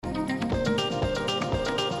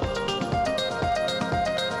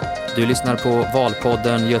Du lyssnar på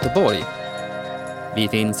Valpodden Göteborg. Vi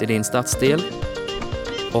finns i din stadsdel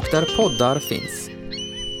och där poddar finns.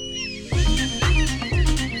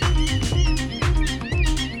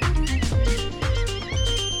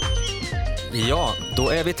 Ja, då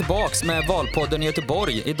är vi tillbaks med Valpodden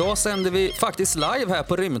Göteborg. Idag sänder vi faktiskt live här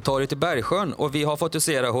på Rymdtorget i Bergsjön och vi har fått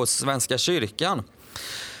husera hos Svenska kyrkan.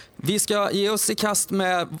 Vi ska ge oss i kast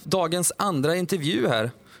med dagens andra intervju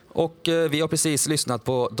här. Och vi har precis lyssnat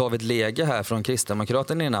på David Lege här från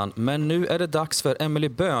Kristdemokraterna innan. Men nu är det dags för Emelie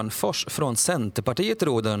Bönfors från Centerpartiet i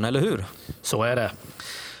rodern, eller hur? Så är det.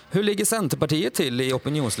 Hur ligger Centerpartiet till i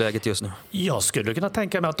opinionsläget just nu? Jag skulle kunna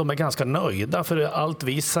tänka mig att de är ganska nöjda, för allt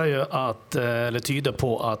visar ju att, eller tyder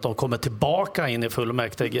på att de kommer tillbaka in i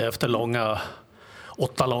fullmäktige efter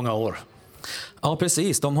 8 långa år. Ja,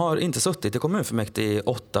 precis. De har inte suttit i kommunfullmäktige i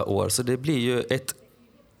 8 år, så det blir ju ett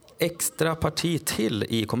extra parti till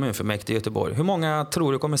i kommunfullmäktige i Göteborg. Hur många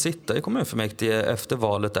tror du kommer sitta i kommunfullmäktige efter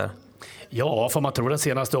valet där? Ja, får man tro den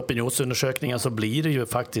senaste opinionsundersökningen så blir det ju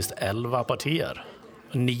faktiskt 11 partier.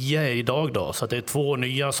 9 är idag då, så det är 2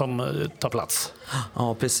 nya som tar plats.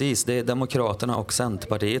 Ja, precis. Det är Demokraterna och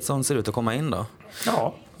Centerpartiet som ser ut att komma in då.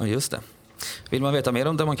 Ja. Just det. Vill man veta mer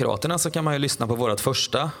om Demokraterna så kan man ju lyssna på vårt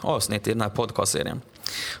första avsnitt i den här podcastserien.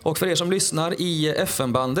 Och för er som lyssnar i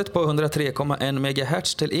FM-bandet på 103,1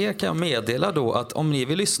 MHz till er kan jag meddela då att om ni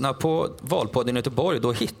vill lyssna på Valpodden i Göteborg,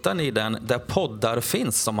 då hittar ni den där poddar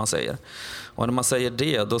finns, som man säger. Och när man säger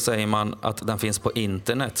det, då säger man att den finns på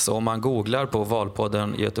internet. Så om man googlar på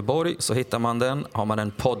Valpodden i Göteborg så hittar man den. Har man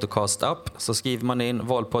en podcast-app så skriver man in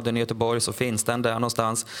Valpodden i Göteborg så finns den där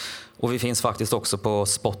någonstans. Och vi finns faktiskt också på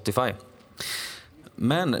Spotify.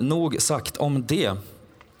 Men nog sagt om det.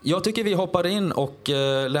 Jag tycker vi hoppar in och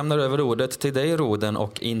lämnar över ordet till dig, Roden,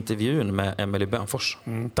 och intervjun med Emelie Bönfors.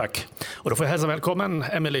 Tack. Och då får jag hälsa välkommen,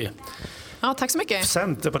 Emelie. Ja, tack så mycket.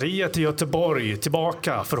 Centerpartiet i Göteborg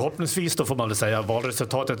tillbaka. Förhoppningsvis då får man väl säga.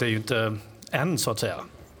 Valresultatet är ju inte än så att säga.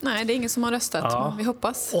 Nej, det är ingen som har röstat. Ja. Vi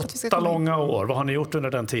hoppas 8 att vi ska komma in. Långa år. Vad har ni gjort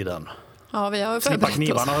under den tiden? Ja, vi har förberett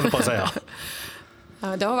knivarna, höll på att säga.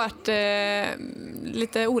 Ja, det har varit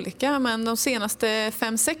lite olika, men de senaste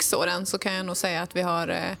 5-6 åren så kan jag nog säga att vi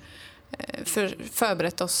har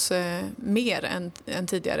förberett oss mer än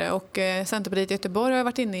tidigare. Och Centerpartiet i Göteborg har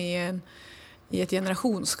varit inne i ett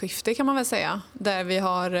generationsskifte, kan man väl säga, där vi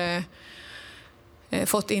har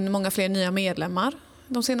fått in många fler nya medlemmar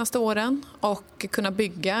de senaste åren och kunna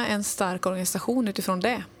bygga en stark organisation utifrån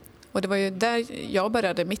det. Och det var ju där jag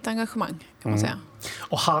började mitt engagemang, kan man säga.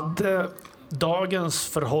 Och hade dagens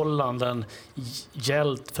förhållanden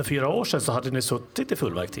gällt för 4 år sedan så hade ni suttit i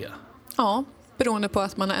fullmäktige? Ja, beroende på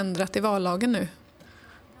att man har ändrat i vallagen nu.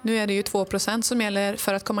 Nu är det ju 2% som gäller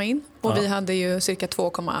för att komma in och vi hade ju cirka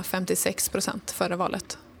 2,56% förra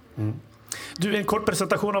valet. Du, en kort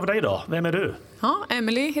presentation av dig då. Vem är du? Ja,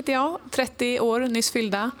 Emelie heter jag, 30 år, nyss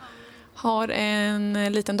fyllda. Har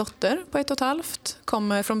en liten dotter på 1,5.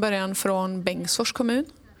 Kommer från början från Bengtsfors kommun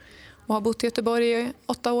och har bott i Göteborg i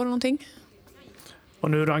 8 år någonting.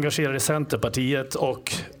 Och nu är du engagerad i Centerpartiet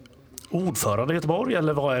och ordförande i Göteborg,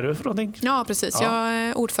 eller vad är du för någonting? Ja, precis. Ja. Jag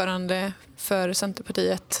är ordförande för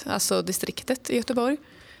Centerpartiet, alltså distriktet i Göteborg,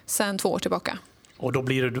 sedan 2 år tillbaka. Och då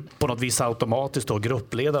blir du på något vis automatiskt då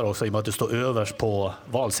gruppledare också, i och med att du står överst på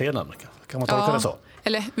valsedeln. Kan man tolka det så?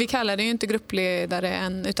 Eller vi kallar det ju inte gruppledare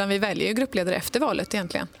än, utan vi väljer ju gruppledare efter valet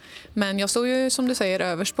egentligen. Men jag står ju, som du säger,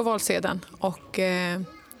 överst på valsedeln och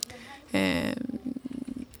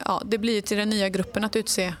det blir till den nya gruppen att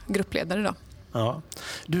utse gruppledare då. Ja.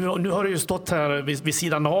 Nu har du ju stått här vid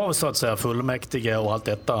sidan av så att säga fullmäktige och allt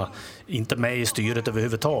detta, inte med i styret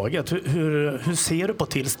överhuvudtaget. Hur ser du på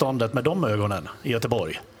tillståndet med de ögonen i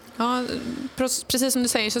Göteborg? Ja, precis som du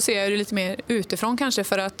säger så ser jag det lite mer utifrån kanske,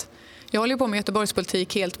 för att jag håller på med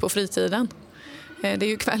Göteborgspolitik helt på fritiden. Det är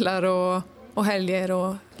ju kvällar och helger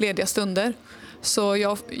och lediga stunder. Så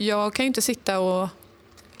jag kan ju inte sitta och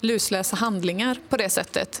lusläsa handlingar på det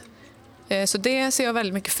sättet. Så det ser jag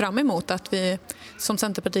väldigt mycket fram emot, att vi som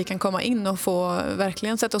Centerparti kan komma in och få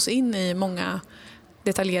verkligen sätta oss in i många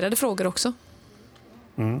detaljerade frågor också.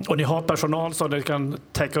 Och ni har personal som ni kan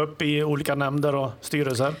täcka upp i olika nämnder och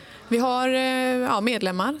styrelser? Vi har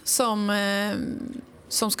medlemmar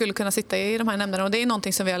som skulle kunna sitta i de här nämnderna, och det är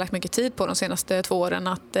någonting som vi har lagt mycket tid på de senaste 2 åren,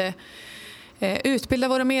 att utbilda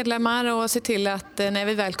våra medlemmar och se till att när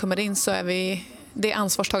vi väl kommer in så är vi det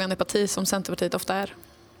ansvarstagande parti som Centerpartiet ofta är.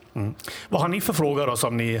 Vad har ni för frågor då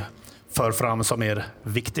som ni för fram som er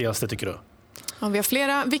viktigaste, tycker du? Ja, vi har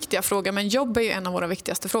flera viktiga frågor, men jobb är ju en av våra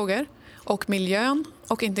viktigaste frågor. Och miljön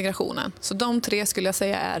och integrationen. Så de 3 skulle jag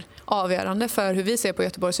säga är avgörande för hur vi ser på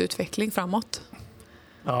Göteborgs utveckling framåt.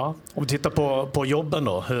 Ja, om vi tittar på jobben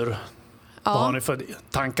då, vad har ni för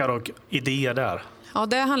tankar och idéer där? Ja,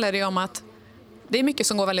 det handlar ju om att det är mycket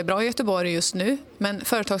som går väldigt bra i Göteborg just nu, men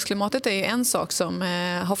företagsklimatet är en sak som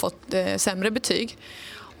har fått sämre betyg.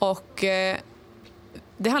 Och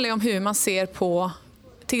det handlar ju om hur man ser på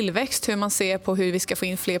tillväxt, hur man ser på hur vi ska få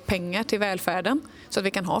in fler pengar till välfärden så att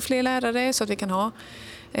vi kan ha fler lärare, så att vi kan ha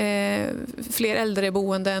fler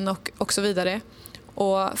äldreboenden och så vidare.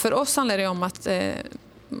 Och för oss handlar det om att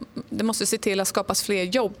det måste se till att skapas fler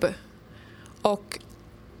jobb. Och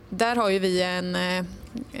där har ju vi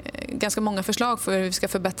ganska många förslag för hur vi ska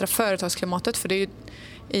förbättra företagsklimatet. För det är ju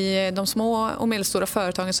i de små och medelstora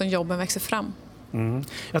företagen som jobben växer fram. Mm.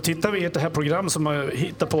 Jag tittar i det här program som jag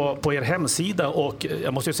hittar på er hemsida och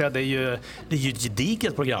jag måste ju säga att det är ju ett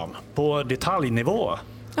gediget program på detaljnivå.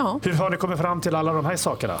 Ja. Hur har ni kommit fram till alla de här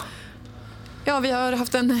sakerna? Ja, vi har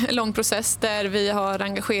haft en lång process där vi har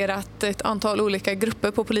engagerat ett antal olika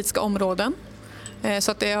grupper på politiska områden.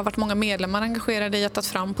 Så att det har varit många medlemmar engagerade i att ta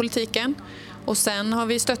fram politiken. Och sen har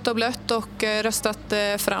vi stött och blött och röstat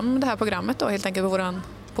fram det här programmet då, helt enkelt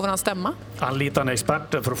på våran stämma. Anlitar ni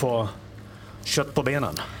experter för att få kött på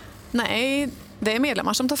benen? Nej, det är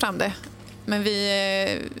medlemmar som tar fram det. Men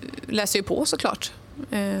vi läser ju på såklart.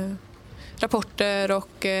 Rapporter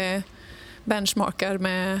och benchmarkar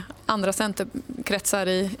med andra centerkretsar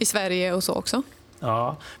i Sverige och så också.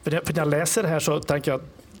 Ja, för när jag läser det här så tänker jag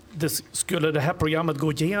att skulle det här programmet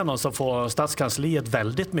gå igenom så får Stadskansliet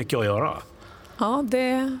väldigt mycket att göra. Ja, det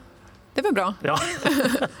är väl bra. Ja.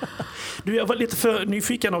 Jag var lite för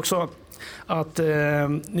nyfiken också att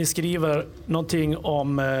ni skriver någonting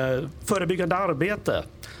om förebyggande arbete.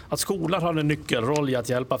 Att skolan har en nyckelroll i att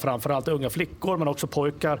hjälpa framförallt unga flickor men också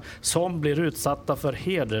pojkar som blir utsatta för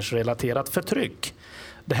hedersrelaterat förtryck.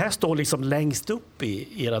 Det här står liksom längst upp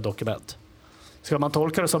i era dokument. Ska man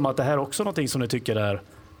tolka det som att det här är också någonting som ni tycker är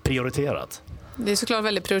prioriterat? Det är såklart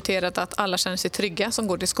väldigt prioriterat att alla känner sig trygga som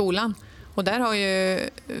går till skolan. Och där har ju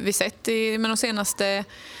vi sett med de senaste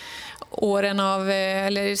åren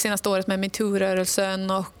eller det senaste året med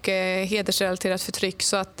MeToo-rörelsen och hedersrelaterat förtryck,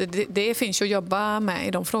 så att det finns ju att jobba med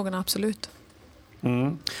i de frågorna, absolut.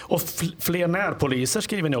 Mm. Och fler närpoliser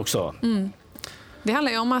skriver ni också. Mm. Det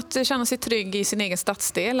handlar ju om att känna sig trygg i sin egen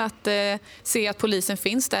stadsdel, att se att polisen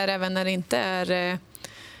finns där även när det inte är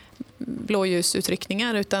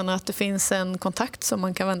blåljusutryckningar, utan att det finns en kontakt som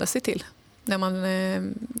man kan vända sig till när man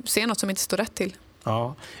ser något som inte står rätt till.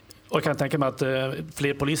 Ja. Och jag kan tänka mig att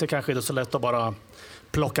fler poliser kanske är det så lätt att bara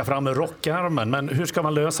plocka fram ur rockärmen. Men hur ska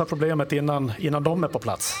man lösa problemet innan de är på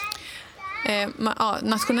plats?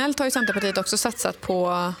 Nationellt har ju Centerpartiet också satsat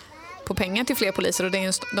på pengar till fler poliser, och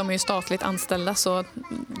de är ju statligt anställda, så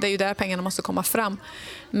det är ju där pengarna måste komma fram.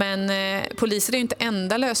 Men poliser är ju inte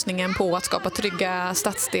enda lösningen på att skapa trygga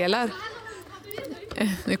stadsdelar.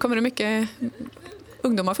 Nu kommer det mycket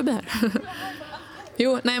ungdomar förbi här.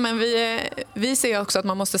 Jo, nej, men vi ser också att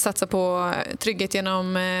man måste satsa på trygghet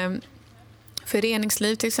genom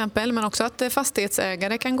föreningsliv till exempel, men också att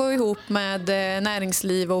fastighetsägare kan gå ihop med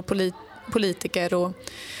näringsliv och politiker och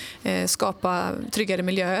skapa tryggare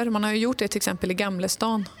miljöer. Man har ju gjort det till exempel i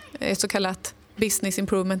Gamlestan, ett så kallat Business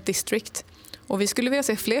Improvement District. Och vi skulle vilja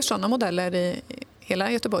se fler sådana modeller i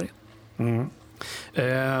hela Göteborg. Mm.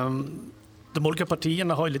 De olika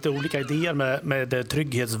partierna har ju lite olika idéer med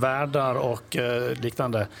trygghetsvärdar och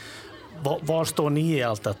liknande. Var står ni i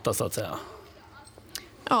allt detta så att säga?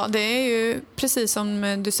 Ja, det är ju precis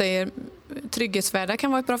som du säger, trygghetsvärdar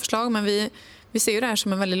kan vara ett bra förslag, men vi ser ju det här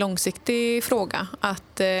som en väldigt långsiktig fråga.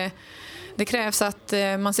 Att det krävs att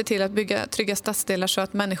man ser till att bygga trygga stadsdelar så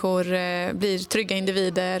att människor blir trygga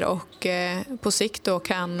individer och på sikt då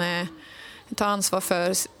kan ta ansvar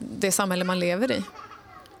för det samhälle man lever i.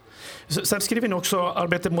 Sen skriver ni också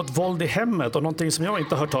arbetet mot våld i hemmet och någonting som jag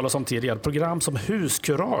inte har hört talas om tidigare. Program som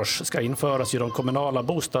huskurage ska införas i de kommunala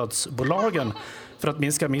bostadsbolagen för att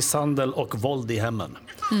minska misshandel och våld i hemmen.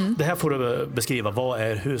 Mm. Det här får du beskriva. Vad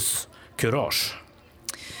är huskurage?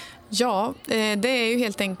 Ja, det är ju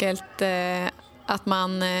helt enkelt att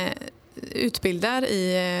man utbildar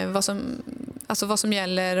i vad som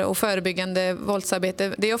gäller och förebyggande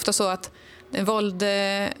våldsarbete. Det är ofta så att våld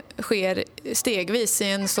sker stegvis i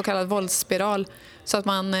en så kallad våldsspiral, så att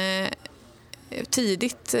man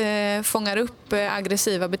tidigt fångar upp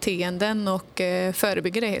aggressiva beteenden och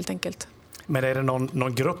förebygger det helt enkelt. Men är det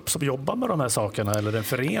någon grupp som jobbar med de här sakerna eller en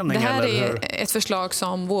förening? Det här eller är ett förslag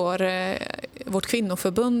som vårt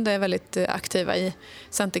kvinnoförbund är väldigt aktiva i,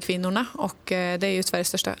 Centerkvinnorna, och det är ju Sveriges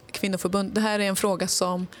största kvinnoförbund. Det här är en fråga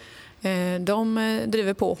som de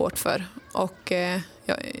driver på hårt för, och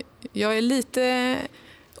jag är lite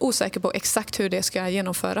osäker på exakt hur det ska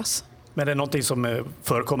genomföras. Men det är någonting som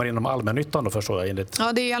förekommer inom allmännyttan då, förstår jag? Enligt...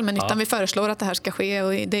 Ja, det är allmännyttan vi föreslår att det här ska ske,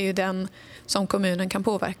 och det är ju den som kommunen kan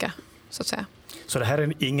påverka, så att säga. Så det här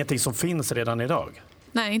är ingenting som finns redan idag?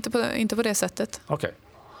 Nej, inte på det sättet. Okej.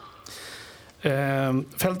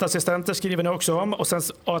 Fältassistenter skriver ni också om, och sen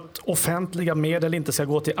att offentliga medel inte ska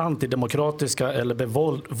gå till antidemokratiska eller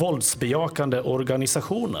våldsbejakande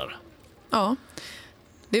organisationer. Ja,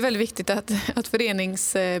 det är väldigt viktigt att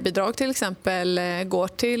föreningsbidrag till exempel går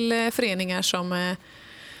till föreningar som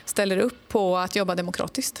ställer upp på att jobba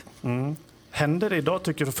demokratiskt. Händer det idag,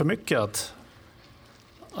 tycker du, för mycket att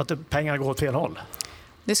pengarna går åt fel håll?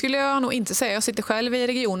 Det skulle jag nog inte säga. Jag sitter själv i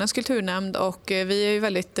regionens kulturnämnd, och vi är ju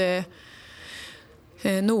väldigt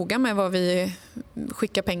noga med vad vi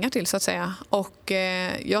skickar pengar till, så att säga. Och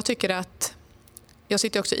jag tycker att, jag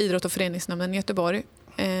sitter också i idrott- och föreningsnämnden i Göteborg,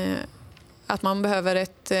 att man behöver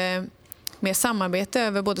ett mer samarbete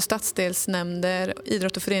över både stadsdelsnämnder,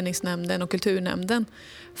 idrott- och föreningsnämnden och kulturnämnden,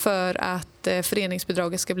 för att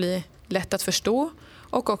föreningsbidraget ska bli lätt att förstå,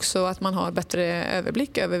 och också att man har bättre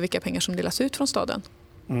överblick över vilka pengar som delas ut från staden.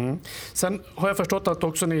 Sen har jag förstått att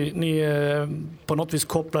också ni på något vis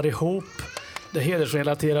kopplar ihop det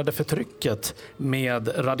hedersrelaterade förtrycket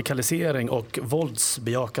med radikalisering och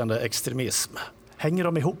våldsbejakande extremism. Hänger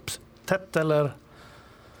de ihop tätt, eller?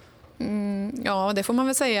 Ja, det får man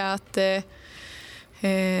väl säga att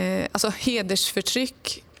alltså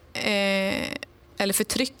hedersförtryck eller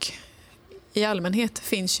förtryck i allmänhet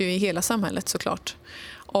finns ju i hela samhället, såklart.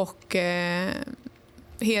 Och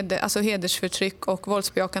hedersförtryck och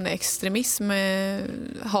våldsbejakande extremism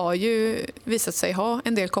har ju visat sig ha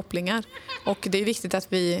en del kopplingar. Och det är viktigt att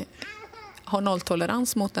vi har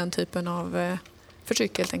nolltolerans mot den typen av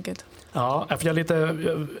förtryck, helt enkelt. Ja, jag är lite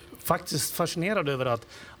faktiskt fascinerad över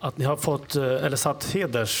att ni har fått eller satt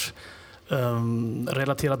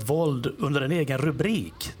hedersrelaterat våld under en egen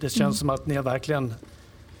rubrik. Det känns som att ni har verkligen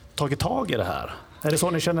tagit tag i det här. Är det så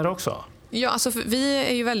ni känner också? Ja, alltså vi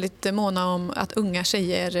är ju väldigt måna om att unga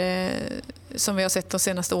tjejer, som vi har sett det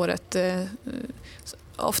senaste året,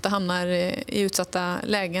 ofta hamnar i utsatta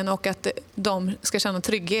lägen, och att de ska känna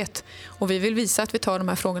trygghet. Och vi vill visa att vi tar de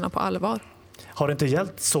här frågorna på allvar. Har det inte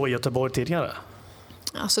gällt så i Göteborg tidigare?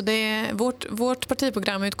 Alltså vårt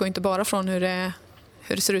partiprogram utgår inte bara från hur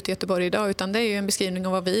det ser ut i Göteborg idag, utan det är ju en beskrivning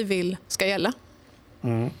av vad vi vill ska gälla.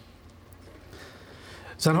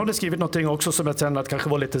 Sen har ni skrivit någonting också som jag känner att kanske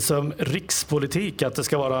var lite som rikspolitik, att det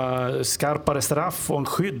ska vara skarpare straff och en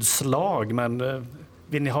skyddslag, men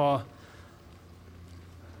vill ni ha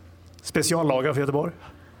speciallagar för Göteborg?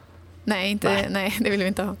 Nej, det vill vi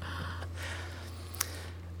inte ha.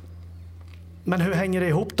 Men hur hänger det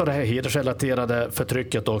ihop då, det här hedersrelaterade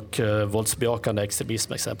förtrycket och våldsbejakande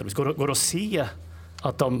extremism exempelvis? Går det att se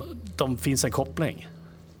att de finns en koppling?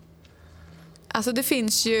 Alltså det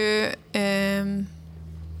finns ju, det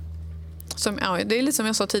är lite som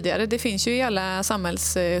jag sa tidigare, det finns ju i alla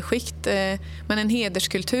samhällsskikt, men en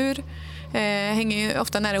hederskultur hänger ju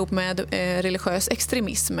ofta nära ihop med religiös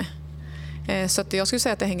extremism. Så att jag skulle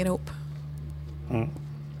säga att det hänger ihop.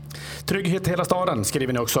 Trygghet hela staden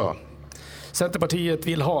skriver ni också. Centerpartiet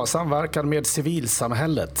vill ha samverkan med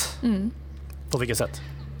civilsamhället. På vilket sätt?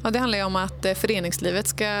 Ja, det handlar ju om att föreningslivet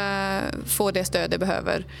ska få det stöd det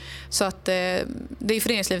behöver. Så att det är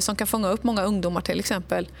föreningslivet som kan fånga upp många ungdomar till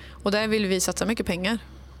exempel. Och där vill vi satsa mycket pengar.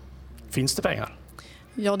 Finns det pengar?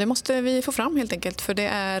 Ja, det måste vi få fram helt enkelt. För det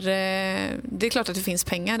är klart att det finns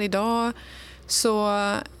pengar. Idag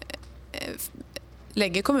så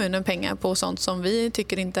lägger kommunen pengar på sånt som vi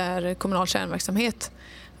tycker inte är kommunal kärnverksamhet.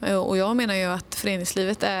 Och jag menar ju att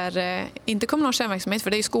föreningslivet är inte kommunal kärnverksamhet,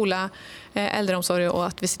 för det är skola, äldreomsorg och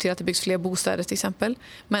att vi ser till att det byggs fler bostäder till exempel.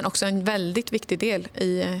 Men också en väldigt viktig del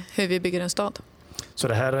i hur vi bygger en stad. Så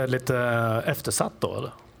det här är lite eftersatt då,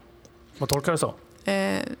 eller? Vad tolkar det så?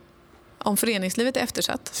 Om föreningslivet är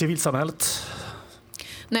eftersatt? Civilsamhället?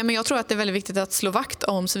 Nej, men jag tror att det är väldigt viktigt att slå vakt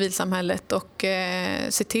om civilsamhället och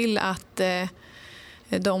se till att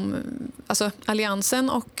Alliansen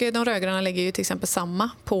och de rödgröna lägger ju till exempel samma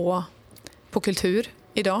på kultur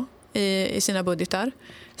idag i sina budgetar,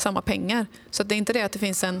 samma pengar. Så att det är inte det att det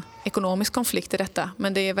finns en ekonomisk konflikt i detta,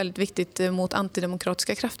 men det är väldigt viktigt mot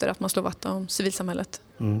antidemokratiska krafter att man slår vakt om civilsamhället.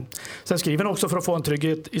 Sen skriver ni också för att få en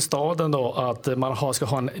trygghet i staden då, att man ska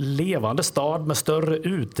ha en levande stad med större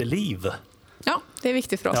uteliv. Ja, det är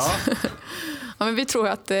viktigt för oss. Ja. Ja, men vi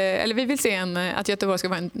tror vi vill se att Göteborg ska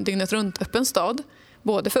vara en dygnet runt öppen stad.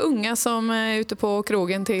 Både för unga som är ute på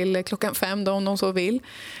krogen till klockan 5 då, om de så vill.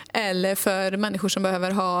 Eller för människor som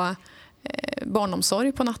behöver ha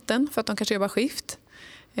barnomsorg på natten för att de kanske jobbar skift.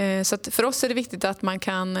 Så att för oss är det viktigt att man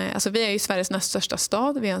kan... Alltså vi är ju Sveriges näst största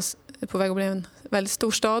stad. Vi är på väg att bli en väldigt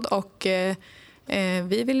stor stad och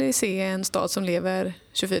vi vill ju se en stad som lever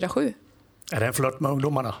 24/7. Är det en flört med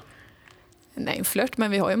ungdomarna? Nej, en flört,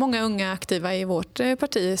 men vi har ju många unga aktiva i vårt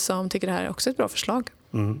parti som tycker det här är också ett bra förslag.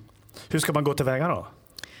 Mm. Hur ska man gå tillväga då?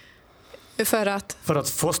 För att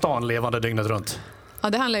få stan levande dygnet runt? Ja,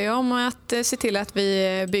 det handlar ju om att se till att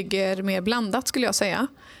vi bygger mer blandat skulle jag säga.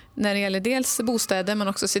 När det gäller dels bostäder men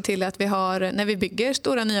också se till att vi har, när vi bygger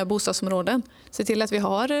stora nya bostadsområden, se till att vi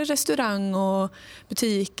har restaurang och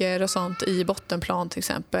butiker och sånt i bottenplan till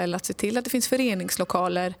exempel. Att se till att det finns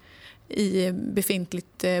föreningslokaler i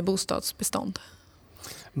befintligt bostadsbestånd.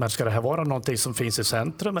 Men ska det här vara någonting som finns i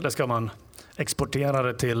centrum eller ska man exportera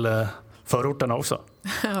det till förorterna också?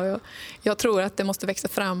 Ja, jag tror att det måste växa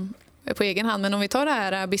fram på egen hand. Men om vi tar det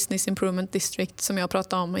här Business Improvement District som jag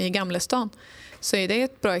pratade om i Gamlestan så är det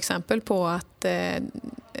ett bra exempel på att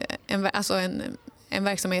en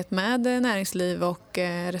verksamhet med näringsliv och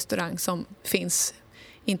restaurang som finns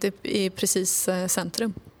inte i precis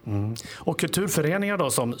centrum. Mm. Och kulturföreningar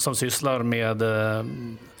då som sysslar med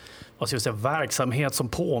verksamhet som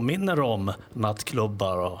påminner om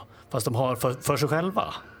nattklubbar fast de har för sig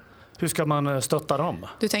själva. Hur ska man stötta dem?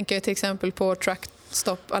 Du tänker till exempel på Truck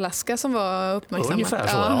Stop Alaska som var uppmärksammat. Ungefär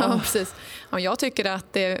så, ja. Precis. Ja, jag tycker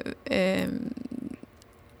att det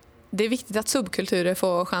är viktigt att subkulturer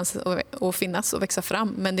får chans att finnas och växa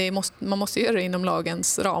fram. Men man måste göra det inom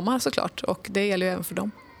lagens ramar såklart. Och det gäller ju även för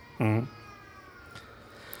dem. Mm.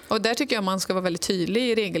 Och där tycker jag man ska vara väldigt tydlig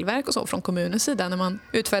i regelverk och så från kommunens sida när man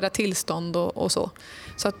utfärdar tillstånd och så.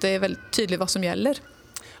 Så att det är väldigt tydligt vad som gäller.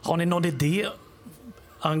 Har ni någon idé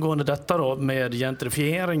angående detta då med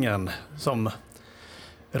gentrifieringen som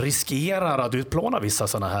riskerar att utplåna vissa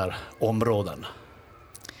sådana här områden?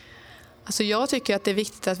 Alltså jag tycker att det är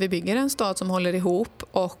viktigt att vi bygger en stad som håller ihop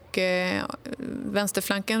och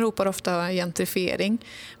vänsterflanken ropar ofta gentrifiering.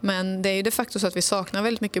 Men det är ju de facto så att vi saknar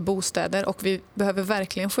väldigt mycket bostäder och vi behöver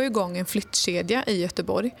verkligen få igång en flyttkedja i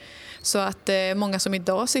Göteborg. Så att många som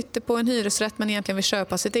idag sitter på en hyresrätt men egentligen vill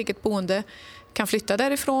köpa sitt eget boende kan flytta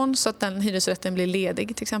därifrån så att den hyresrätten blir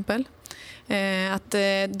ledig till exempel. Att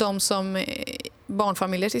de som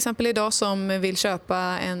barnfamiljer till exempel idag som vill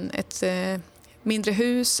köpa ett mindre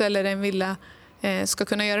hus eller en villa ska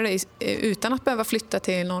kunna göra det utan att behöva flytta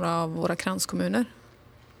till några av våra kranskommuner.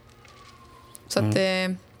 Så att,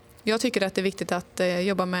 jag tycker att det är viktigt att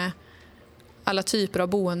jobba med alla typer av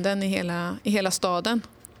boenden i hela staden.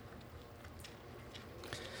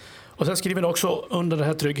 Och sen skriver ni också under det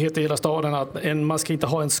här trygghet i hela staden att man ska inte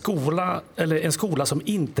ha en skola som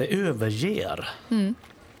inte överger. Mm.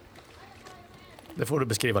 Det får du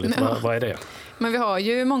beskriva lite. Ja. Vad är det? Men vi har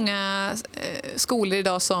ju många skolor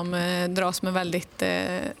idag som dras med väldigt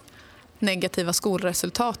negativa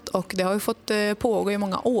skolresultat och det har ju fått pågå i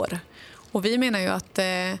många år. Och vi menar ju att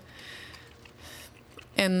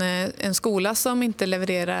en skola som inte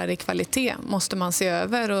levererar i kvalitet måste man se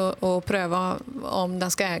över och pröva om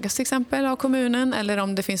den ska ägas till exempel av kommunen eller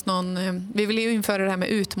om det finns någon. Vi vill ju införa det här med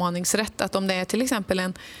utmaningsrätt, att om det är till exempel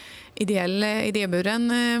en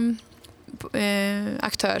idéburen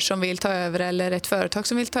aktör som vill ta över eller ett företag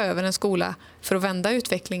som vill ta över en skola för att vända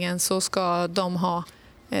utvecklingen så ska de ha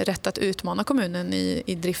rätt att utmana kommunen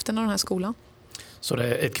i driften av den här skolan. Så det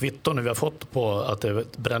är ett kvitto nu vi har fått på att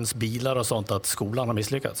det bränns bilar och sånt att skolan har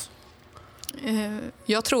misslyckats?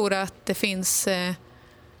 Jag tror att det finns.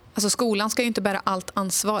 Alltså skolan ska ju inte bära allt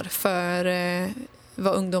ansvar för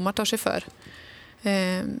vad ungdomar tar sig för.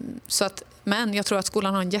 Men jag tror att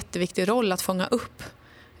skolan har en jätteviktig roll att fånga upp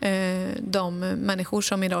de människor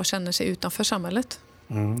som idag känner sig utanför samhället.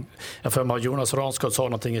 Mm. Jag för mig att Jonas Ransgård sa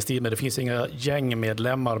någonting i stil med det finns inga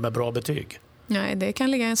gängmedlemmar med bra betyg. Nej, det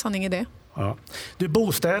kan ligga en sanning i det. Ja. Du,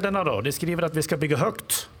 bostäderna då? Det skriver att vi ska bygga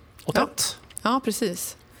högt och tätt. Ja,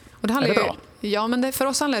 precis. Och det handlar är det bra? Ja, men för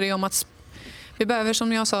oss handlar det ju om att vi behöver,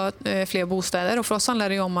 som jag sa, fler bostäder. Och för oss handlar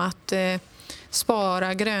det om att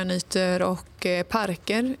spara grönytor och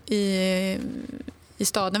parker i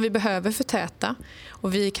staden. Vi behöver förtäta.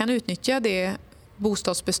 Och vi kan utnyttja det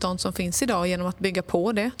bostadsbestånd som finns idag genom att bygga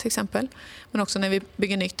på det till exempel. Men också när vi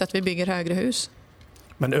bygger nytt att vi bygger högre hus.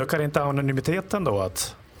 Men ökar inte anonymiteten då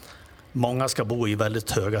att många ska bo i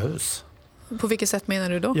väldigt höga hus? På vilket sätt menar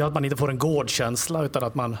du då? Ja, att man inte får en gårdkänsla utan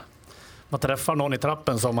att man träffar någon i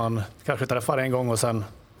trappen som man kanske träffar en gång och sen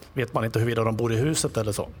vet man inte huruvida de bor i huset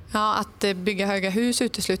eller så. Ja, att bygga höga hus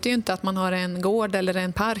utesluter ju inte att man har en gård eller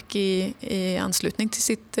en park i anslutning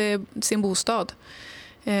till sin bostad.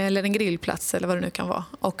 Eller en grillplats eller vad det nu kan vara.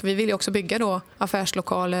 Och vi vill ju också bygga då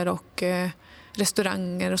affärslokaler och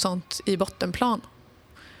restauranger och sånt i bottenplan.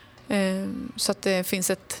 Så att det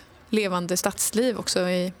finns levande stadsliv också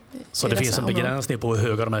Så det finns en begränsning på hur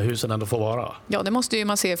höga de här husen ändå får vara? Ja, det måste ju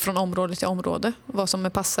man se från område till område. Vad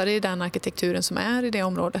som passar i den arkitekturen som är i det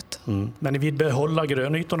området. Men ni vill behålla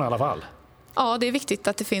grönytorna i alla fall? Ja, det är viktigt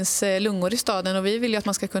att det finns lungor i staden och vi vill ju att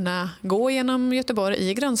man ska kunna gå genom Göteborg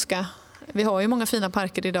i grönska. Vi har ju många fina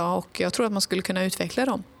parker idag och jag tror att man skulle kunna utveckla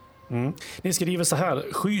dem. Ni skriver så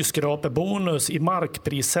här: skyskrapebonus i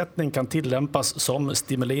markprissättning kan tillämpas som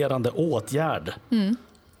stimulerande åtgärd.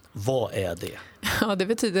 Vad är det? Ja, det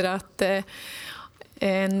betyder att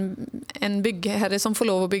en byggherre som får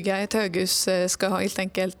lov att bygga ett höghus ska helt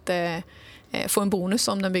enkelt få en bonus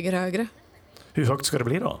om den bygger högre. Hur högt ska det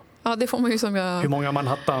bli då? Ja, det får man ju som jag... Hur många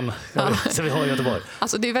Manhattan ska vi ha i Göteborg?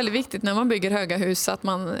 Alltså det är väldigt viktigt när man bygger höga hus att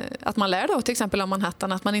man lär då till exempel om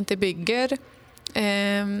Manhattan att man inte bygger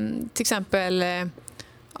till exempel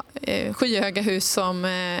skyhöga hus som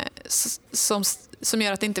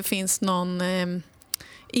gör att det inte finns någon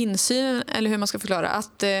insyn, eller hur man ska förklara.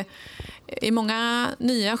 Att i många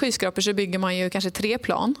nya skyskrapor så bygger man ju kanske 3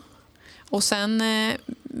 plan och sen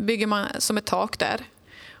bygger man som ett tak där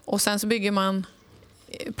och sen så bygger man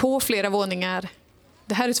på flera våningar.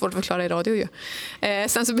 Det här är svårt att förklara i radio ju.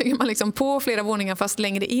 Sen så bygger man liksom på flera våningar fast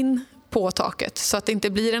längre in på taket så att det inte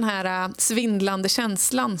blir den här svindlande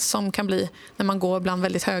känslan som kan bli när man går bland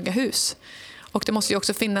väldigt höga hus. Och det måste ju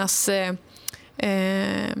också finnas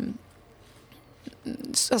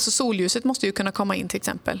alltså solljuset måste ju kunna komma in till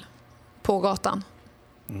exempel på gatan.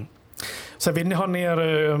 Sen vill ni ha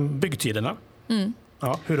ner byggtiderna.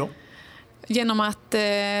 Ja, hur då? Genom att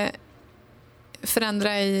förändra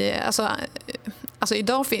alltså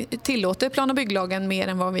idag tillåter plan- och bygglagen mer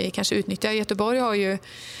än vad vi kanske utnyttjar. Göteborg har ju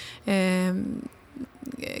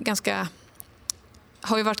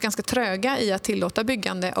varit ganska tröga i att tillåta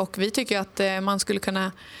byggande och vi tycker att man skulle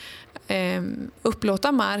kunna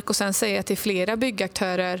upplåta mark och sen säga till flera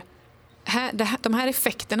byggaktörer de här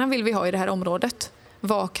effekterna vill vi ha i det här området.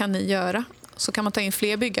 Vad kan ni göra? Så kan man ta in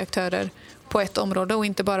fler byggaktörer på ett område och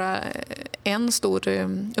inte bara en stor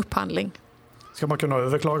upphandling. Ska man kunna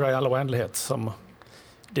överklaga i all oändlighet som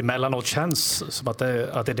det emellanåt känns som att det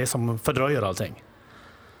är det som fördröjer allting?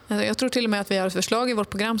 Jag tror till och med att vi har ett förslag i vårt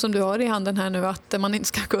program som du har i handen här nu att man inte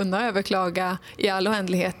ska kunna överklaga i all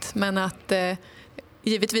oändlighet men att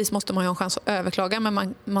givetvis måste man ha en chans att överklaga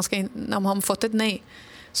men man ska, när man har fått ett nej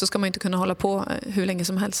så ska man inte kunna hålla på hur länge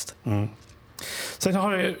som helst. Sen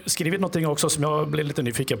har jag skrivit någonting också som jag blev lite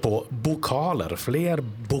nyfiken på. Bokaler, fler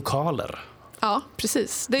bokaler. Ja,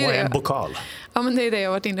 precis. Det är vad är en bokal? Ja, men det är det jag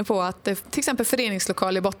har varit inne på. Att till exempel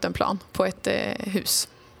föreningslokal i bottenplan på ett hus.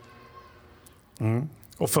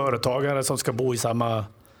 Och företagare som ska bo i samma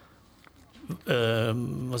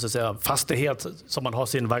fastighet som man har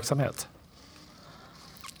sin verksamhet.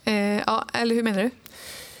 Ja, eller hur menar du?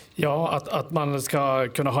 Ja, att man ska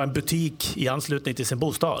kunna ha en butik i anslutning till sin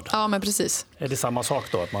bostad. Ja, men precis. Är det samma sak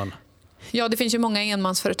då? Att man... Ja, det finns ju många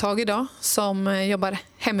enmansföretag idag som jobbar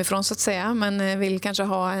hemifrån så att säga men vill kanske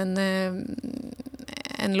ha en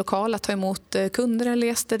lokal att ta emot kunder eller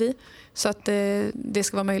gäster i så att det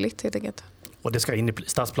ska vara möjligt helt enkelt. Och det ska in i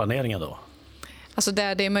stadsplaneringen då? Alltså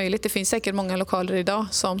där det är möjligt. Det finns säkert många lokaler idag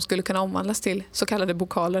som skulle kunna omvandlas till så kallade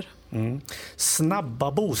bokaler.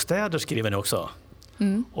 Snabba bostäder skriver ni också.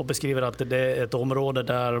 Och beskriver att det är ett område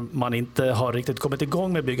där man inte har riktigt kommit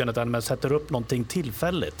igång med byggandet än men sätter upp någonting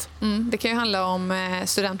tillfälligt. Det kan ju handla om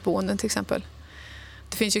studentboenden till exempel.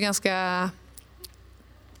 Det finns ju ganska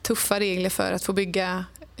tuffa regler för att få bygga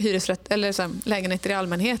hyresrätt eller lägenheter i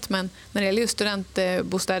allmänhet men när det gäller just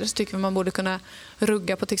studentbostäder så tycker vi man borde kunna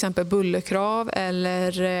rugga på till exempel bullerkrav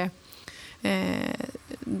eller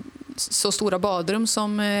så stora badrum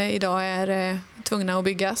som idag är tvungna att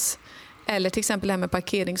byggas. Eller till exempel det här med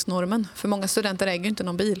parkeringsnormen. För många studenter äger ju inte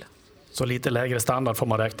någon bil. Så lite lägre standard får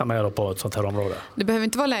man räkna med på ett sånt här område? Det behöver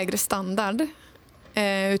inte vara lägre standard.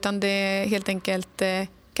 Utan det är helt enkelt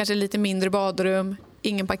kanske lite mindre badrum,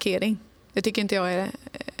 ingen parkering. Det tycker inte jag är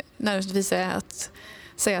närmast att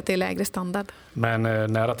säga att det är lägre standard. Men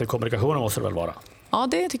nära till kommunikationen måste det väl vara? Ja,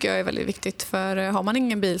 det tycker jag är väldigt viktigt. För har man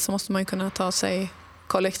ingen bil så måste man ju kunna ta sig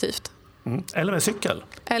kollektivt. Eller med cykel.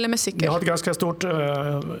 Eller med cykel. Vi har ett ganska stort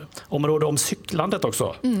område om cyklandet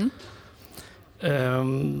också.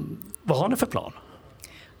 Vad har ni för plan?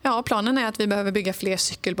 Ja, planen är att vi behöver bygga fler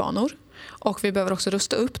cykelbanor. Och vi behöver också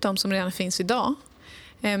rusta upp de som redan finns idag.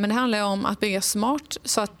 Men det handlar om att bygga smart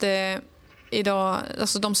så att idag,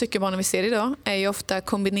 alltså de cykelbanor vi ser idag är ju ofta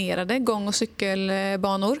kombinerade gång- och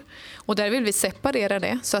cykelbanor. Och där vill vi separera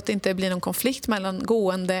det så att det inte blir någon konflikt mellan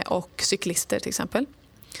gående och cyklister till exempel.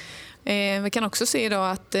 Vi kan också se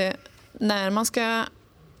idag att när man ska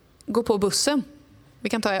gå på bussen Vi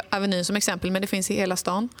kan ta Avenyn som exempel, men det finns i hela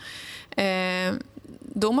stan.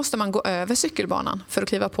 Då måste man gå över cykelbanan för att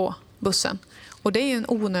kliva på bussen. Och det är en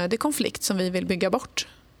onödig konflikt som vi vill bygga bort.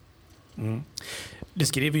 Det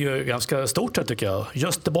skriver ju ganska stort här, tycker jag.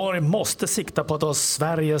 Göteborg måste sikta på att ha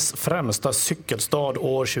Sveriges främsta cykelstad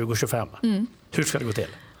år 2025. Hur ska det gå till?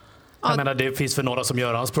 Jag menar, det finns för några som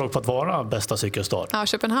gör anspråk på att vara bästa cykelstad. Ja,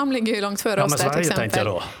 Köpenhamn ligger ju långt före oss där, till exempel.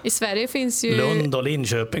 I Sverige finns ju Lund och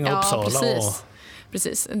Linköping och Uppsala.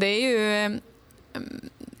 Precis. Det är ju...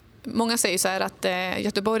 Många säger så här att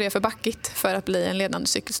Göteborg är för backigt för att bli en ledande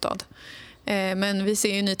cykelstad. Men vi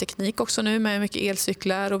ser ju ny teknik också nu med mycket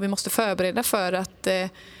elcyklar, och vi måste förbereda för att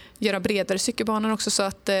göra bredare cykelbanor också, så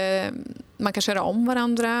att man kan köra om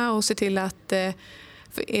varandra och se till att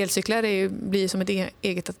för elcyklar blir som ett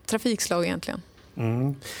eget trafikslag egentligen.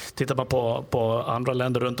 Tittar man på andra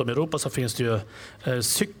länder runt om i Europa så finns det ju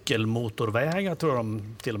cykelmotorvägar, tror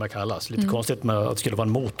de till och med kallas. Lite konstigt med att det skulle vara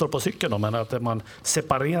en motor på cykeln, men att man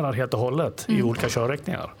separerar helt och hållet i olika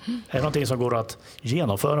körriktningar. Är det någonting som går att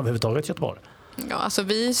genomföra överhuvudtaget i Göteborg? Ja, alltså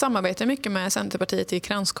vi samarbetar mycket med Centerpartiet i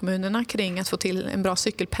kranskommunerna kring att få till en bra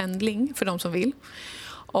cykelpendling för de som vill.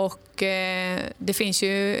 Och det finns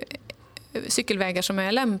ju cykelvägar som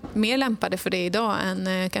är mer lämpade för det idag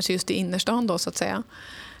än kanske just i innerstan då, så att säga.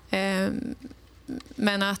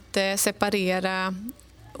 Men att separera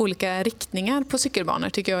olika riktningar på cykelbanor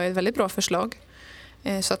tycker jag är ett väldigt bra förslag.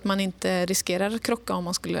 Så att man inte riskerar att krocka om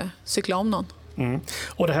man skulle cykla om någon.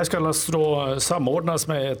 Och det här ska alltså då samordnas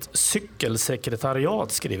med ett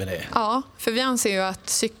cykelsekretariat, skriver ni? Ja, för vi anser ju att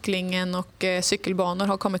cyklingen och cykelbanor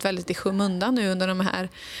har kommit väldigt i skymundan nu under den här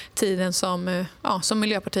tiden som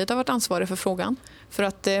Miljöpartiet har varit ansvarig för frågan. För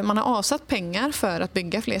att man har avsatt pengar för att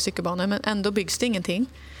bygga fler cykelbanor, men ändå byggs det ingenting.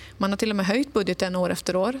 Man har till och med höjt budgeten år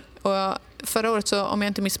efter år. Och förra året, så, om jag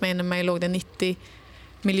inte missminner mig, låg det 90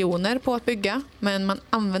 miljoner på att bygga, men man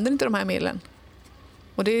använder inte de här medlen.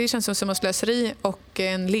 Och det känns som en slöseri och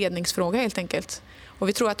en ledningsfråga helt enkelt. Och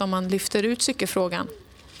vi tror att om man lyfter ut cykelfrågan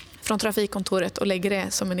från trafikkontoret och lägger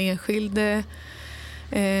det som en enskild...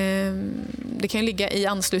 det kan ju ligga i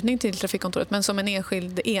anslutning till trafikkontoret, men som en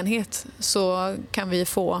enskild enhet så kan vi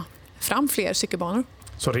få fram fler cykelbanor.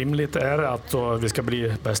 Så rimligt är det att vi ska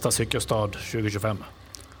bli bästa cykelstad 2025?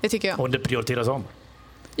 Det tycker jag. Och det prioriteras om?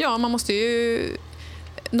 Ja, man måste ju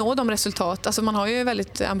nå de resultat. Alltså man har ju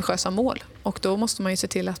väldigt ambitiösa mål och då måste man ju se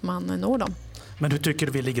till att man når dem. Men hur tycker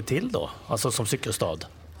du vi ligger till då, alltså som cykelstad?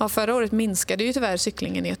 Ja, förra året minskade ju tyvärr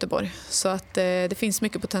cyklingen i Göteborg, så att det finns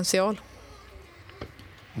mycket potential.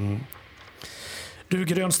 Du,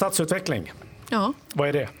 grön stadsutveckling. Ja. Vad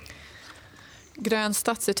är det? Grön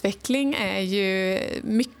stadsutveckling är ju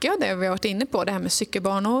mycket av det vi har varit inne på, det här med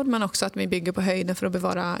cykelbanor, men också att vi bygger på höjden för att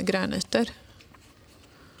bevara grönytor.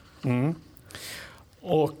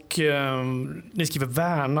 Och ni skriver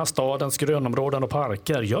värna stadens grönområden och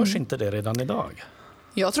parker. Görs inte det redan idag?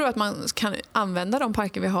 Jag tror att man kan använda de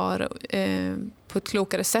parker vi har på ett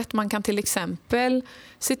klokare sätt. Man kan till exempel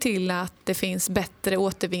se till att det finns bättre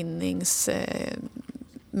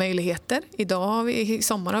återvinningsmöjligheter. I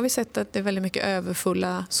sommar har vi sett att det är väldigt mycket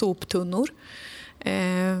överfulla soptunnor.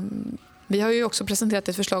 Vi har ju också presenterat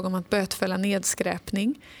ett förslag om att bötfälla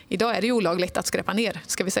nedskräpning. Idag är det ju olagligt att skräpa ner,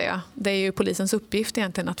 ska vi säga. Det är ju polisens uppgift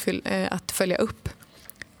egentligen att följa upp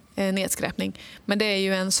nedskräpning. Men det är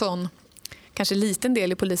ju en sån kanske liten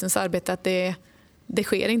del i polisens arbete att det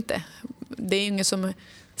sker inte. Det är ju ingen som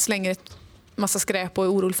slänger ett massa skräp och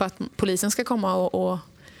är orolig för att polisen ska komma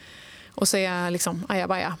och säga liksom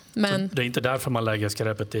ajabaja. Men så det är inte därför man lägger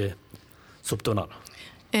skräpet i soptunnan?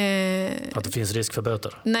 Att det finns risk för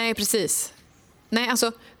böter? Nej, precis. Nej,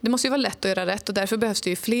 alltså, det måste ju vara lätt att göra rätt och därför behövs det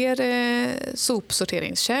ju fler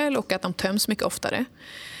sopsorteringskärl och att de töms mycket oftare.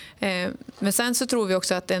 Men sen så tror vi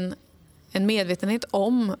också att en medvetenhet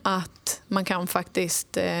om att man kan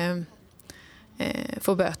faktiskt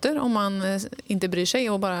få böter om man inte bryr sig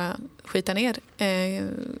och bara skita ner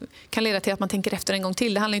kan leda till att man tänker efter en gång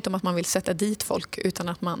till. Det handlar inte om att man vill sätta dit folk utan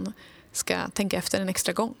att man ska tänka efter en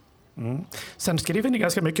extra gång. Sen skriver ni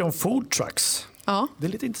ganska mycket om food trucks. Ja. Det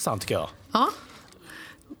är lite intressant tycker jag. Ja.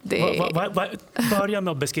 Börja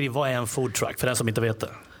med att beskriva vad är en food truck för den som inte vet det.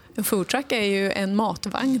 En food truck är ju en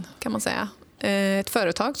matvagn kan man säga. Ett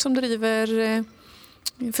företag som driver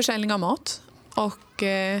försäljning av mat. Och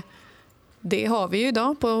det har vi ju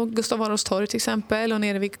idag på Gustav Adolfs torg till exempel och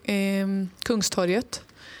nere vid Kungstorget.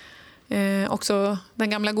 Också den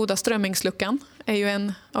gamla goda Strömmingsluckan är ju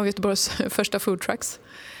en av Göteborgs första food trucks.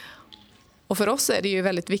 Och för oss är det ju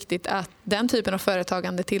väldigt viktigt att den typen av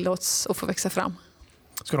företagande tillåts att få växa fram.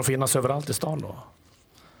 Ska de finnas överallt i stan då?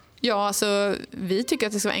 Ja, alltså, vi tycker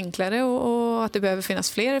att det ska vara enklare och att det behöver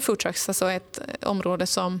finnas fler foodtrucks. Alltså ett område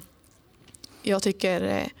som jag tycker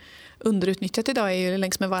är underutnyttjat idag är ju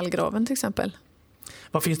längs med vallgraven till exempel.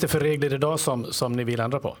 Vad finns det för regler idag som ni vill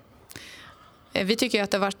ändra på? Vi tycker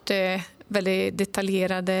att det har varit väldigt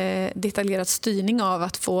detaljerad styrning av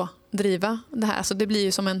att få driva det här. Alltså det blir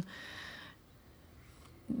ju som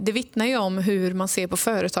det vittnar ju om hur man ser på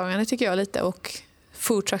företagande tycker jag lite, och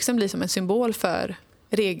foodtrucksen blir som en symbol för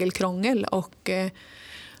regelkrångel, och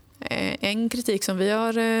en kritik som vi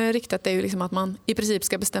har riktat är ju liksom att man i princip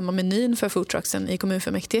ska bestämma menyn för foodtrucksen i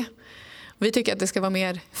kommunfullmäktige. Vi tycker att det ska vara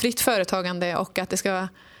mer fritt företagande och att det ska,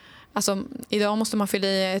 alltså, idag måste man fylla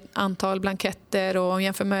i ett antal blanketter, och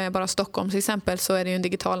jämför med bara Stockholm till exempel så är det ju en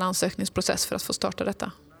digital ansökningsprocess för att få starta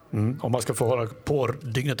detta. Om man ska få hålla på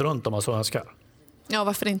dygnet runt om man så önskar. Ja,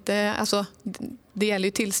 varför inte? Alltså, det gäller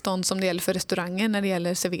ju tillstånd som det gäller för restauranger när det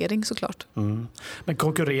gäller servering såklart. Men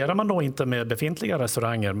konkurrerar man då inte med befintliga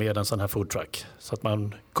restauranger med en sån här foodtruck? Så att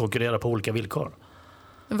man konkurrerar på olika villkor?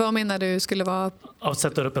 Vad menar du skulle vara? Att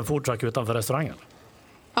sätta upp en foodtruck utanför restaurangen?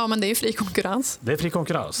 Ja, men det är ju fri konkurrens. Det är fri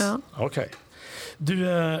konkurrens? Ja. Okej. Du,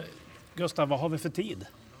 Gustav, vad har vi för tid?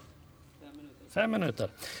 5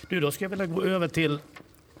 minuter. Du, då ska jag vilja gå över till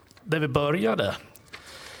där vi började.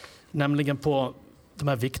 Nämligen på de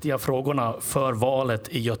här viktiga frågorna för valet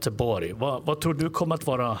i Göteborg. Vad tror du kommer att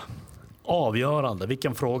vara avgörande?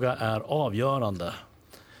 Vilken fråga är avgörande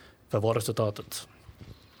för valresultatet?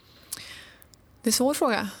 Det är en svår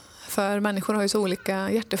fråga, för människor har ju så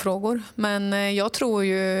olika hjärtefrågor. Men jag tror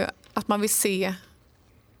ju att man vill se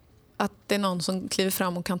att det är någon som kliver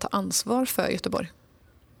fram och kan ta ansvar för Göteborg.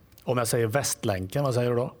 Om jag säger Västlänken, vad säger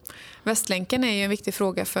du då? Västlänken är ju en viktig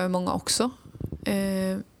fråga för många också.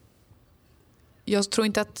 Jag tror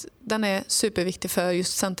inte att den är superviktig för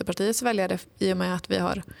just Centerpartiets väljare i och med att vi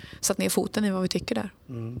har satt ner foten i vad vi tycker där.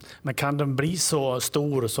 Men kan den bli så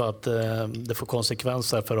stor så att det får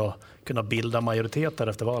konsekvenser för att kunna bilda majoriteter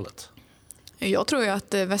efter valet? Jag tror ju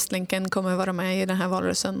att Västlänken kommer vara med i den här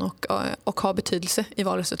valrörelsen och ha betydelse i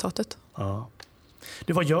valresultatet. Ja.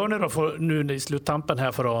 Du, vad gör ni då nu i sluttampen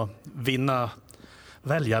här för att vinna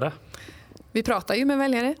väljare? Vi pratar ju med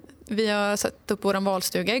väljare. Vi har satt upp vår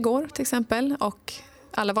valstuga igår till exempel, och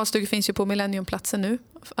alla valstugor finns ju på Millenniumplatsen nu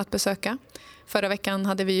att besöka. Förra veckan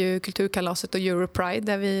hade vi ju kulturkalaset och Europride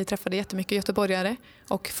där vi träffade jättemycket göteborgare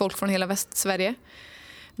och folk från hela Västsverige.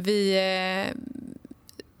 Vi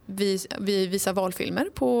visar valfilmer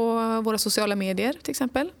på våra sociala medier till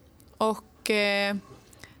exempel, och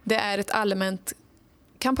det är ett allmänt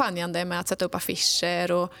kampanjande med att sätta upp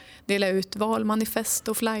affischer och dela ut valmanifest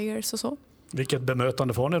och flyers och så. Vilket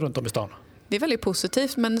bemötande får ni runt om i stan? Det är väldigt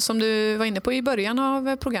positivt, men som du var inne på i början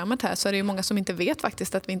av programmet här så är det ju många som inte vet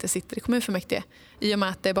faktiskt att vi inte sitter i kommunfullmäktige, i och med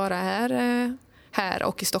att det bara är här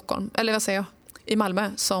och i Stockholm, eller vad säger jag, i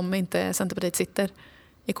Malmö som inte Centerpartiet sitter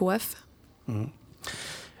i KF.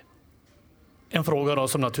 En fråga då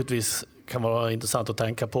som naturligtvis kan vara intressant att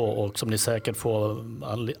tänka på och som ni säkert får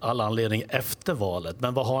all anledning efter valet.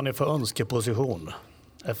 Men vad har ni för önskeposition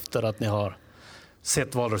efter att ni har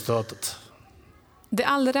sett valresultatet? Det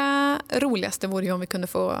allra roligaste vore ju om vi kunde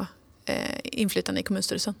få inflytande i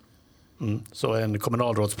kommunstyrelsen. Så en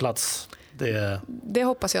kommunalrådsplats? Det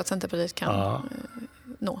hoppas jag att Centerpartiet kan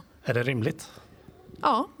nå. Är det rimligt?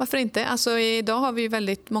 Ja, varför inte? Alltså, idag har vi ju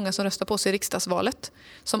väldigt många som röstar på oss i riksdagsvalet.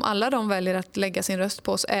 Som alla de väljer att lägga sin röst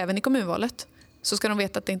på oss även i kommunvalet. Så ska de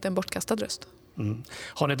veta att det inte är en bortkastad röst.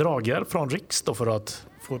 Har ni draghjälp från riksdag för att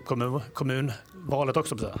få upp kommunvalet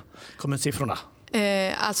också? Kommunsiffrorna?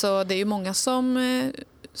 Alltså, det är ju många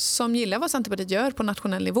som gillar vad Centerpartiet gör på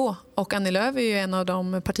nationell nivå. Och Annie Lööf är ju en av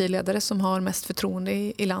de partiledare som har mest förtroende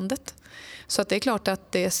i landet. Så att det är klart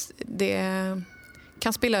att det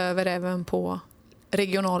kan spilla över även på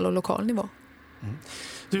regional och lokal nivå.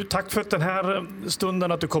 Du, tack för den här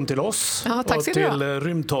stunden att du kom till oss och till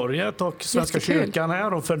Rymdtorget och Svenska kyrkan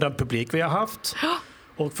här, och för den publik vi har haft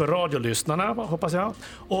och för radiolyssnarna, hoppas jag.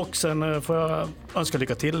 Och sen får jag önska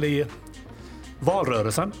lycka till i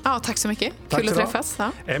valrörelsen. Ja, tack så mycket. Tack. Kul att träffas.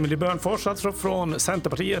 Ja. Emily Börnfors alltså från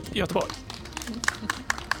Centerpartiet i Göteborg.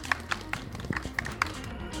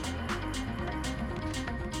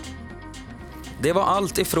 Det var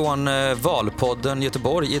allt ifrån Valpodden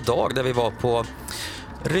Göteborg idag, där vi var på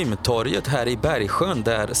Rymdtorget här i Bergsjön,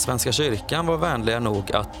 där Svenska kyrkan var vänliga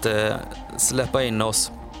nog att släppa in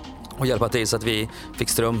oss och hjälpa till så att vi fick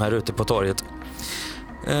ström här ute på torget.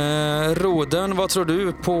 Roden, vad tror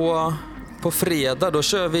du på fredag? Då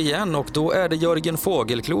kör vi igen, och då är det Jörgen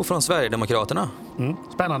Fågelklo från Sverigedemokraterna.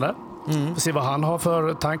 Spännande. Får se vad han har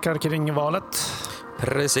för tankar kring valet.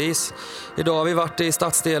 Precis. Idag har vi varit i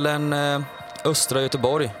stadsdelen östra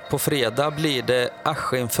Göteborg. På fredag blir det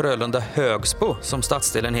Askim-Frölunda-Högsbo som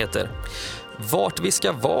stadsdelen heter. Vart vi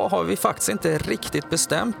ska vara har vi faktiskt inte riktigt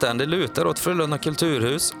bestämt än. Det lutar åt Frölunda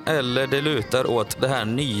kulturhus eller det lutar åt det här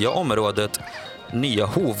nya området, Nya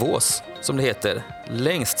Hovås som det heter,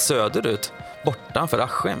 längst söderut, bortanför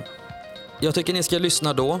Askim. Jag tycker ni ska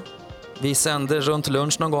lyssna då. Vi sänder runt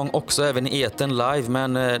lunch någon gång också även i etern live,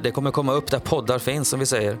 men det kommer komma upp där poddar finns som vi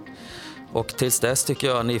säger. Och tills dess tycker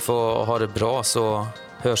jag ni får ha det bra, så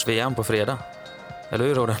hörs vi igen på fredag. Eller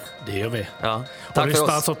hur, Roden? Det gör vi. Ja. Och Tack för lyssna oss.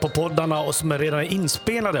 alltså på poddarna och som är redan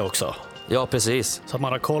inspelade också. Ja, precis. Så att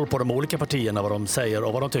man har koll på de olika partierna, vad de säger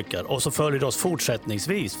och vad de tycker. Och så följer det oss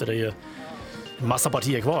fortsättningsvis, för det är ju en massa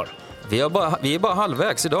partier kvar. Vi är bara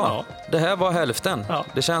halvvägs idag. Ja. Det här var hälften. Ja.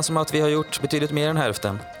 Det känns som att vi har gjort betydligt mer än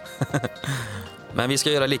hälften. Men vi ska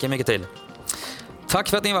göra lika mycket till. Tack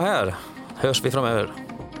för att ni var här. Hörs vi framöver.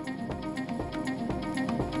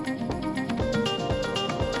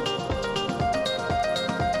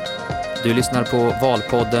 Du lyssnar på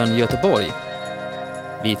Valpodden Göteborg.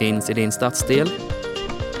 Vi finns i din stadsdel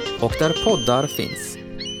och där poddar finns.